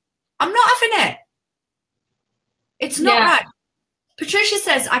what? I'm not having it. It's not right. Patricia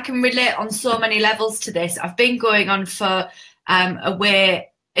says, I can relate on so many levels to this. I've been going on for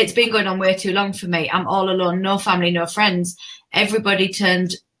it's been going on way too long for me. I'm all alone, no family, no friends. Everybody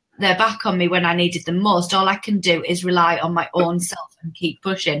turned their back on me when I needed them most. All I can do is rely on my own self and keep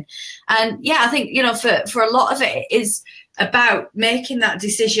pushing. And I think, for a lot of it is about making that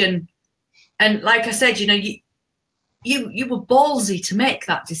decision. And like I said, you were ballsy to make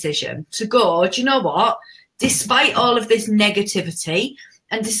that decision, to go, do you know what? Despite all of this negativity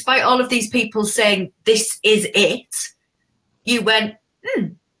and despite all of these people saying this is it, you went,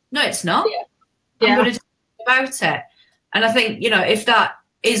 no, it's not. I'm going to do about it. And I think, you know, if that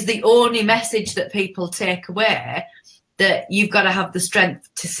is the only message that people take away, that you've got to have the strength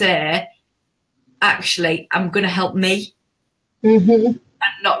to say, actually, I'm going to help me, and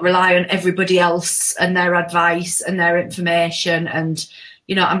not rely on everybody else and their advice and their information. And,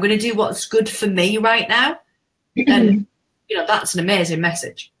 you know, I'm going to do what's good for me right now. And, you know, that's an amazing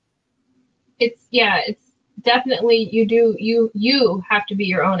message. It's definitely, you have to be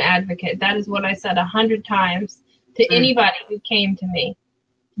your own advocate. That is what I said 100 times to anybody who came to me.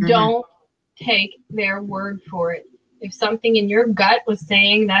 Don't take their word for it. If something in your gut was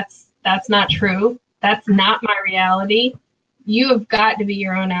saying that's not true, that's not my reality, you have got to be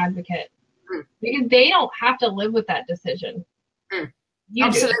your own advocate, because they don't have to live with that decision. You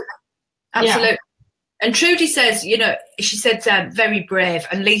Absolutely. do. Absolutely. Yeah. And Trudy says, you know, she said very brave,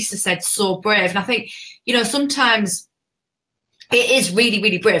 and Lisa said so brave. And I think, you know, sometimes it is really,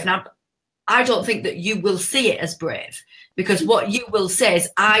 really brave. Now, I don't think that you will see it as brave, because what you will say is,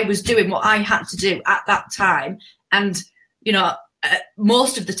 I was doing what I had to do at that time. And, you know,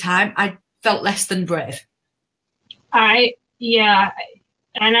 most of the time I felt less than brave. Yeah.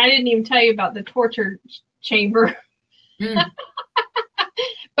 And I didn't even tell you about the torture chamber.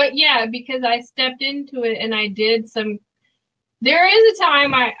 But yeah, because I stepped into it and I did there is a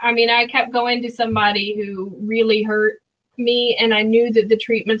time I kept going to somebody who really hurt me, and I knew that the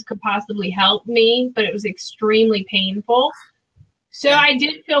treatments could possibly help me, but it was extremely painful. So I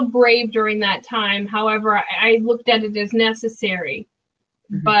did feel brave during that time. However, I looked at it as necessary.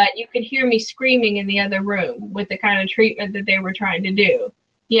 But you could hear me screaming in the other room with the kind of treatment that they were trying to do.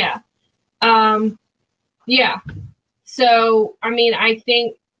 Yeah. Yeah. So, I mean, I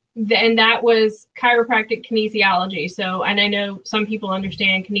think, and that was chiropractic kinesiology. So, and I know some people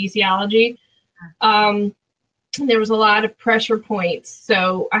understand kinesiology. There was a lot of pressure points.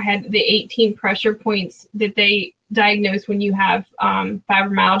 So I had the 18 pressure points that they diagnose when you have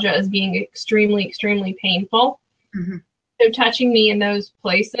fibromyalgia as being extremely, extremely painful. So touching me in those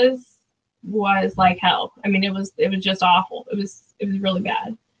places was like hell. I mean, it was just awful. It was really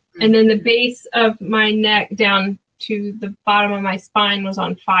bad. And then the base of my neck down to the bottom of my spine was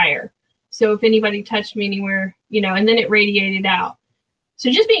on fire. So if anybody touched me anywhere, you know, and then it radiated out.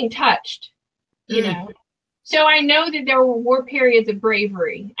 So just being touched, you know. So I know that there were periods of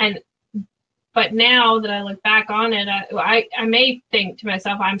bravery, but now that I look back on it, I may think to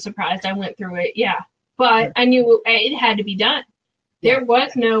myself, I'm surprised I went through it. Yeah. But I knew it had to be done. There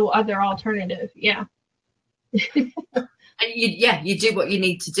was no other alternative. Yeah. And you do what you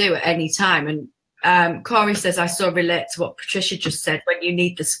need to do at any time. And Corey says, I so relate to what Patricia just said. When you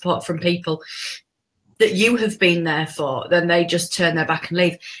need the support from people that you have been there for, then they just turn their back and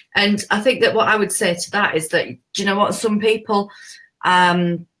leave. And I think that what I would say to that is that, do you know what, some people,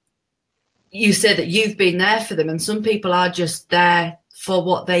 you say that you've been there for them, and some people are just there for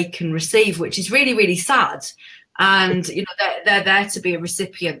what they can receive, which is really, really sad. And, you know, they're there to be a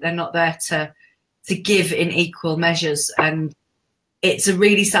recipient. They're not there to give in equal measures. And it's a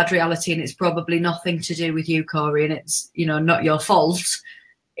really sad reality, and it's probably nothing to do with you, Corey, and it's, you know, not your fault.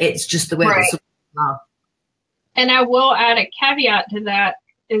 It's just the way that some people are. And I will add a caveat to that,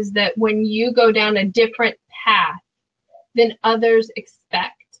 is that when you go down a different path than others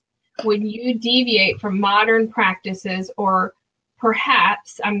expect, when you deviate from modern practices, or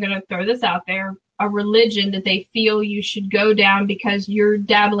perhaps, I'm going to throw this out there, a religion that they feel you should go down because you're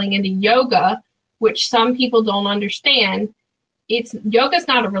dabbling into yoga, which some people don't understand. Yoga's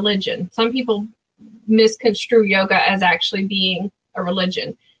not a religion. Some people misconstrue yoga as actually being a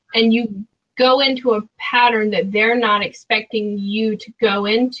religion. And you go into a pattern that they're not expecting you to go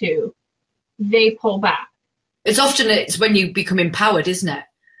into, they pull back. It's when you become empowered, isn't it?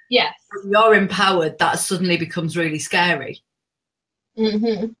 Yes. When you're empowered, that suddenly becomes really scary.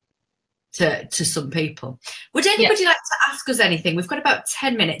 To some people. Would anybody like to ask us anything? We've got about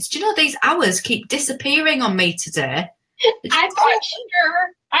 10 minutes. Do you know these hours keep disappearing on me today? I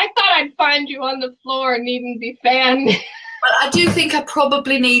thought I'd find you on the floor needing to be fanned. Well, I do think I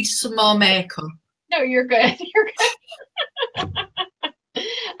probably need some more makeup. No, you're good. You're good.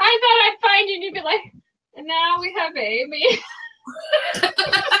 I thought I'd find you and you'd be like, and now we have Aimee.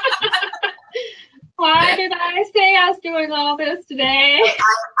 Why did I say I was doing all this today?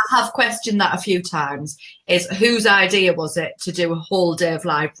 I have questioned that a few times. Is whose idea was it to do a whole day of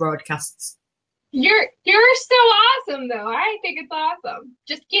live broadcasts? You're so awesome, though. I think it's awesome.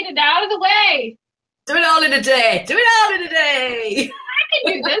 Just get it out of the way. Do it all in a day. Do it all in a day. I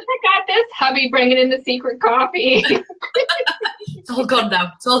can do this. I got this. Hubby bringing in the secret coffee. It's all gone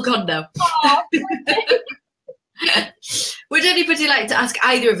now. It's all gone now. Would anybody like to ask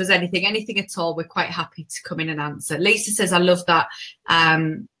either of us anything at all? We're quite happy to come in and answer. Lisa says, I love that.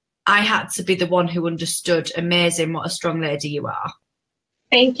 I had to be the one who understood. Amazing. What a strong lady you are.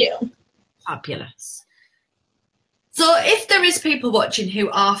 Thank you. Fabulous. So if there is people watching who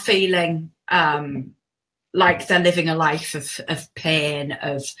are feeling like they're living a life of pain,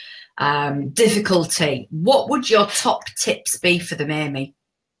 of difficulty, what would your top tips be for them, Aimee?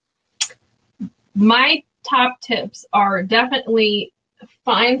 My top tips are definitely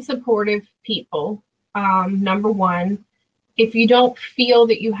find supportive people. Number one, if you don't feel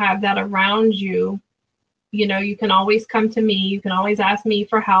that you have that around you, you know, you can always come to me. You can always ask me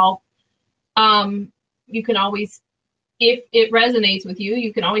for help. You can always, if it resonates with you,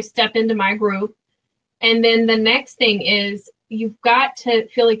 you can always step into my group. And then the next thing is you've got to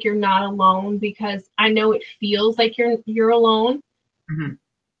feel like you're not alone, because I know it feels like you're alone. Mm-hmm.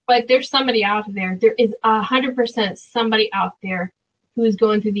 But there's somebody out there. There is 100% somebody out there who is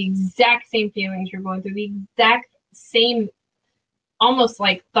going through the exact same feelings you're going through, the exact same, almost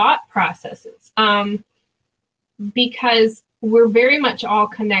like thought processes. Because we're very much all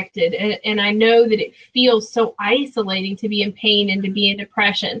connected. And I know that it feels so isolating to be in pain and to be in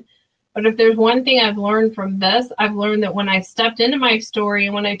depression. But if there's one thing I've learned from this, I've learned that when I stepped into my story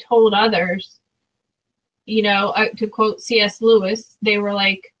and when I told others, you know, to quote C.S. Lewis, they were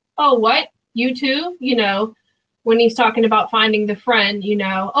like, oh, what? You too? You know, when he's talking about finding the friend, you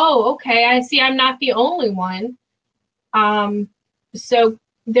know, oh, okay, I see I'm not the only one. So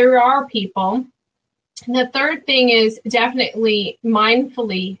there are people. And the third thing is definitely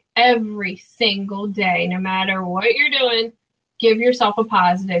mindfully every single day, no matter what you're doing, give yourself a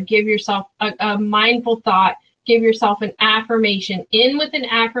positive, give yourself a mindful thought, give yourself an affirmation. In with an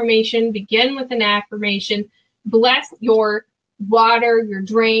affirmation, begin with an affirmation, bless your water, your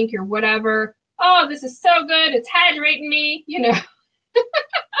drink, your whatever. Oh, this is so good. It's hydrating me, you know.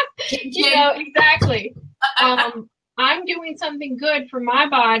 You know, exactly. I'm doing something good for my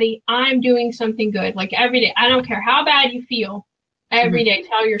body. I'm doing something good. Like every day. I don't care how bad you feel. Every day,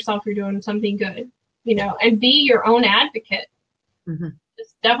 tell yourself you're doing something good, you know, and be your own advocate.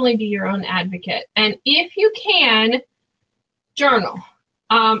 Just definitely be your own advocate. And if you can, journal.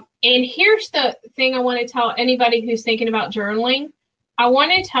 And here's the thing I want to tell anybody who's thinking about journaling. I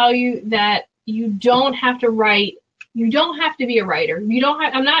want to tell you that you don't have to write. You don't have to be a writer. You don't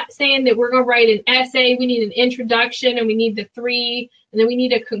have, I'm not saying that we're going to write an essay. We need an introduction and we need the 3, and then we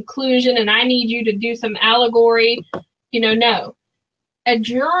need a conclusion, and I need you to do some allegory. You know, no. A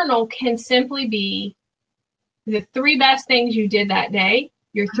journal can simply be the 3 best things you did that day,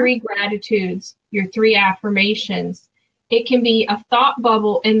 your 3 gratitudes, your 3 affirmations. It can be a thought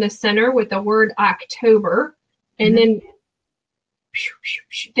bubble in the center with the word October, and then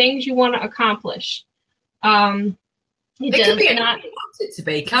things you want to accomplish. It could be anything you want it to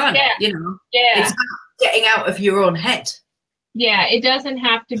be, can't it? You know, it's about getting out of your own head. Yeah, it doesn't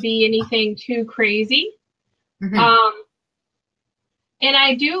have to be anything too crazy. And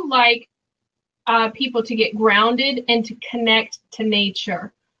I do like people to get grounded and to connect to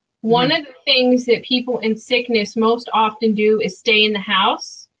nature. One of the things that people in sickness most often do is stay in the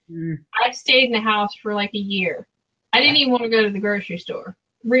house. I stayed in the house for like a year. I didn't even want to go to the grocery store.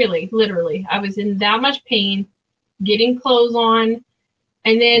 Really, literally. I was in that much pain, getting clothes on.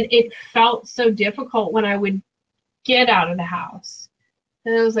 And then it felt so difficult when I would get out of the house.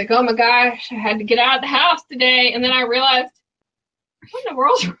 And I was like, oh my gosh, I had to get out of the house today. And then I realized, what in the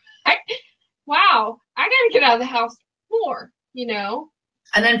world? Wow, I got to get out of the house more, you know?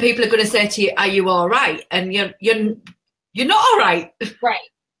 And then people are going to say to you, are you all right? And you're not all right. Right.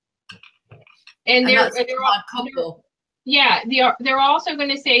 And they're also going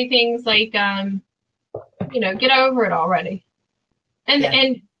to say things like, you know, get over it already.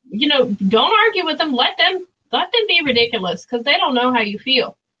 And you know, don't argue with them. Let them be ridiculous, because they don't know how you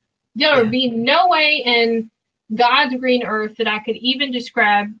feel. There would be no way in God's green earth that I could even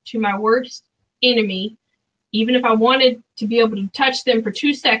describe to my worst enemy, even if I wanted to be able to touch them for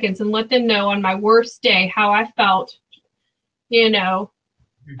 2 seconds and let them know on my worst day how I felt. You know,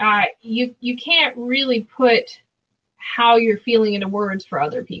 you can't really put how you're feeling into words for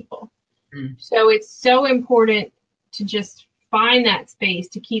other people. So it's so important to just find that space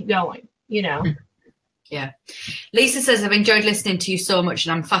to keep going, you know. Yeah. Lisa says, I've enjoyed listening to you so much,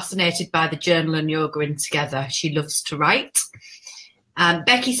 and I'm fascinated by the journal and yoga in together. She loves to write.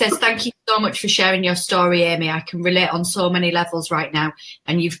 Becky says, thank you so much for sharing your story, Aimee. I can relate on so many levels right now,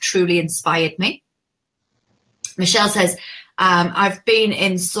 and you've truly inspired me. Michelle says, I've been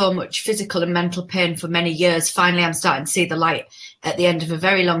in so much physical and mental pain for many years. Finally, I'm starting to see the light at the end of a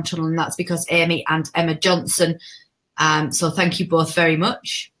very long tunnel, and that's because Aimee and Emma Johnson. So thank you both very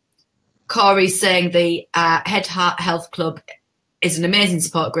much. Corey's saying the Head Heart Health Club is an amazing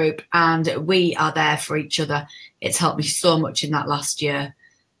support group, and we are there for each other. It's helped me so much in that last year.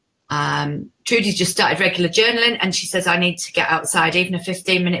 Trudy's just started regular journaling, and she says, I need to get outside. Even a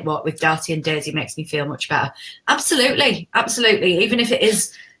 15-minute walk with Darty and Daisy makes me feel much better. Absolutely, absolutely. Even if it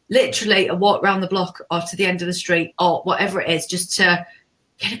is literally a walk around the block or to the end of the street or whatever it is, just to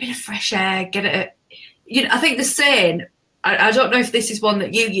get a bit of fresh air, get it. You know, I think the saying, I don't know if this is one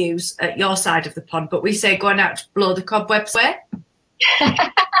that you use at your side of the pond, but we say going out to blow the cobwebs away.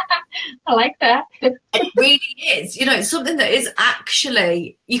 I like that. It really is. You know, it's something that is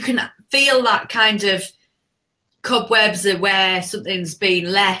actually, you can feel that kind of cobwebs are where something's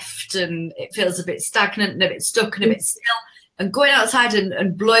been left and it feels a bit stagnant and a bit stuck and a bit still. And going outside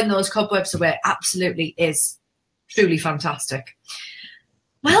and blowing those cobwebs away absolutely is truly fantastic.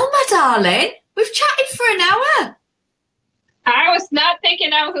 Well, my darling, we've chatted for an hour. I was not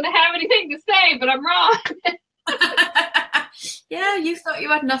thinking I was going to have anything to say, but I'm wrong. Yeah, you thought you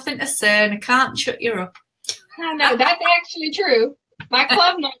had nothing to say and I can't shut you up. I know, that's actually true. My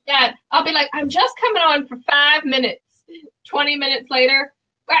club knows that. I'll be like, I'm just coming on for 5 minutes. 20 minutes later,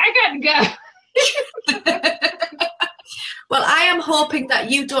 well, I got to go. Well, I am hoping that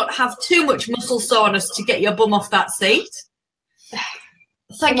you don't have too much muscle soreness to get your bum off that seat.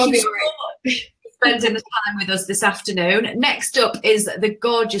 Thank you so much for spending the time with us this afternoon. Next up is the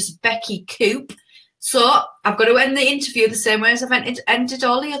gorgeous Becky Coop. So I've got to end the interview the same way as I've ended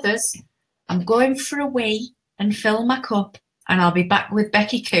all the others. I'm going for a wee and fill my cup, and I'll be back with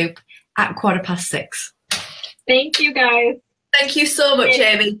Becky Coop at 6:15. Thank you, guys. Thank you so much,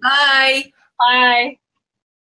 Aimee. Bye. Bye.